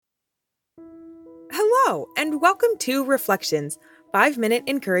Hello, and welcome to Reflections, 5-minute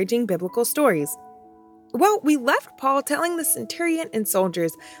encouraging biblical stories. Well, we left Paul telling the centurion and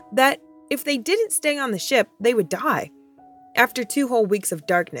soldiers that if they didn't stay on the ship, they would die. After 2 whole weeks of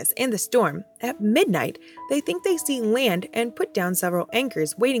darkness and the storm, at midnight, they think they see land and put down several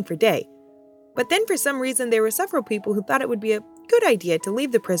anchors waiting for day. But then for some reason, there were several people who thought it would be a good idea to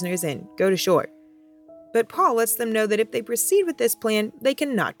leave the prisoners and go to shore. But Paul lets them know that if they proceed with this plan, they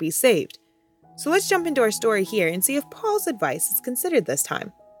cannot be saved. So let's jump into our story here and see if Paul's advice is considered this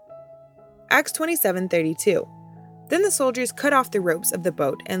time. Acts 27:32. Then the soldiers cut off the ropes of the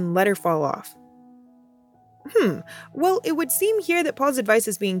boat and let her fall off. Well, it would seem here that Paul's advice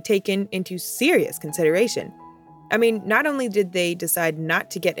is being taken into serious consideration. I mean, not only did they decide not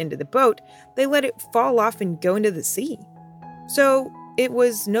to get into the boat, they let it fall off and go into the sea. So it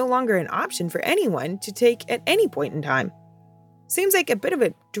was no longer an option for anyone to take at any point in time. Seems like a bit of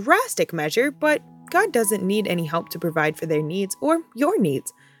a drastic measure, but God doesn't need any help to provide for their needs or your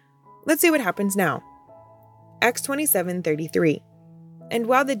needs. Let's see what happens now. Acts 27:33. And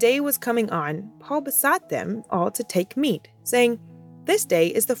while the day was coming on, Paul besought them all to take meat, saying, "This day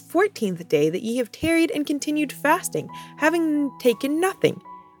is the 14th day that ye have tarried and continued fasting, having taken nothing.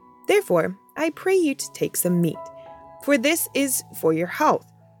 Therefore, I pray you to take some meat, for this is for your health.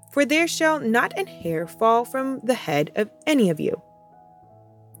 For there shall not an hair fall from the head of any of you."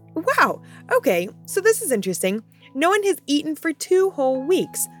 Wow, okay, so this is interesting. No one has eaten for 2 whole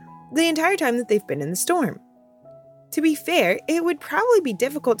weeks, the entire time that they've been in the storm. To be fair, it would probably be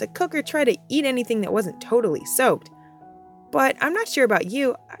difficult to cook or try to eat anything that wasn't totally soaked. But I'm not sure about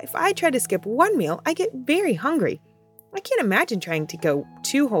you, if I try to skip one meal, I get very hungry. I can't imagine trying to go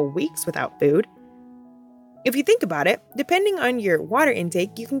 2 whole weeks without food. If you think about it, depending on your water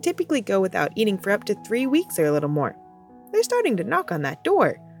intake, you can typically go without eating for up to 3 weeks or a little more. They're starting to knock on that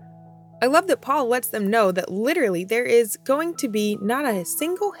door. I love that Paul lets them know that literally there is going to be not a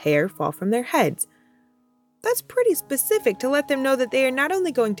single hair fall from their heads. That's pretty specific to let them know that they are not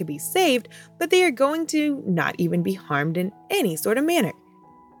only going to be saved, but they are going to not even be harmed in any sort of manner.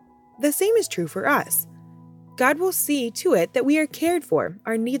 The same is true for us. God will see to it that we are cared for,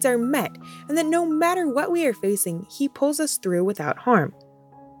 our needs are met, and that no matter what we are facing, He pulls us through without harm.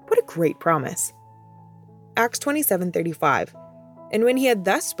 What a great promise. Acts 27:35. And when he had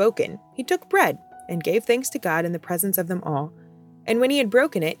thus spoken, he took bread and gave thanks to God in the presence of them all. And when he had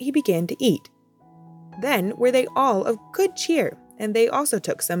broken it, he began to eat. Then were they all of good cheer, and they also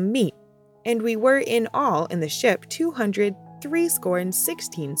took some meat. And we were in all in the ship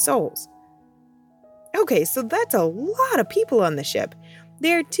 216 souls. Okay, so that's a lot of people on the ship.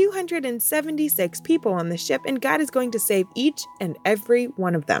 There are 276 people on the ship, and God is going to save each and every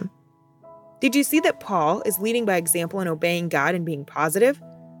one of them. Did you see that Paul is leading by example and obeying God and being positive?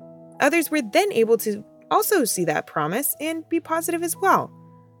 Others were then able to also see that promise and be positive as well.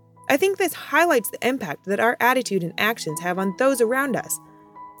 I think this highlights the impact that our attitude and actions have on those around us.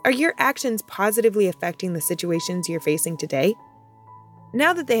 Are your actions positively affecting the situations you're facing today?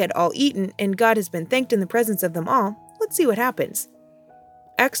 Now that they had all eaten and God has been thanked in the presence of them all, let's see what happens.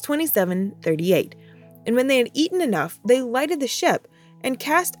 Acts 27:38. And when they had eaten enough, they lighted the ship and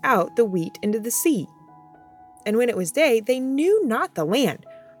cast out the wheat into the sea. And when it was day, they knew not the land,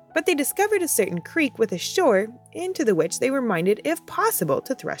 but they discovered a certain creek with a shore, into the which they were minded, if possible,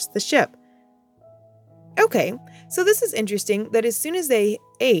 to thrust the ship. Okay, so this is interesting that as soon as they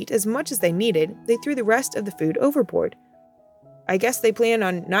ate as much as they needed, they threw the rest of the food overboard. I guess they plan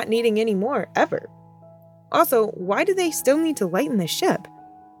on not needing any more, ever. Also, why do they still need to lighten the ship?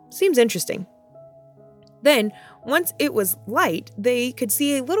 Seems interesting. Then, once it was light, they could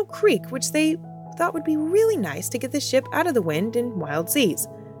see a little creek which they thought would be really nice to get the ship out of the wind and wild seas.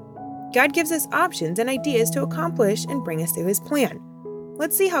 God gives us options and ideas to accomplish and bring us to His plan.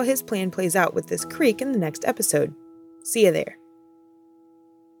 Let's see how His plan plays out with this creek in the next episode. See you there.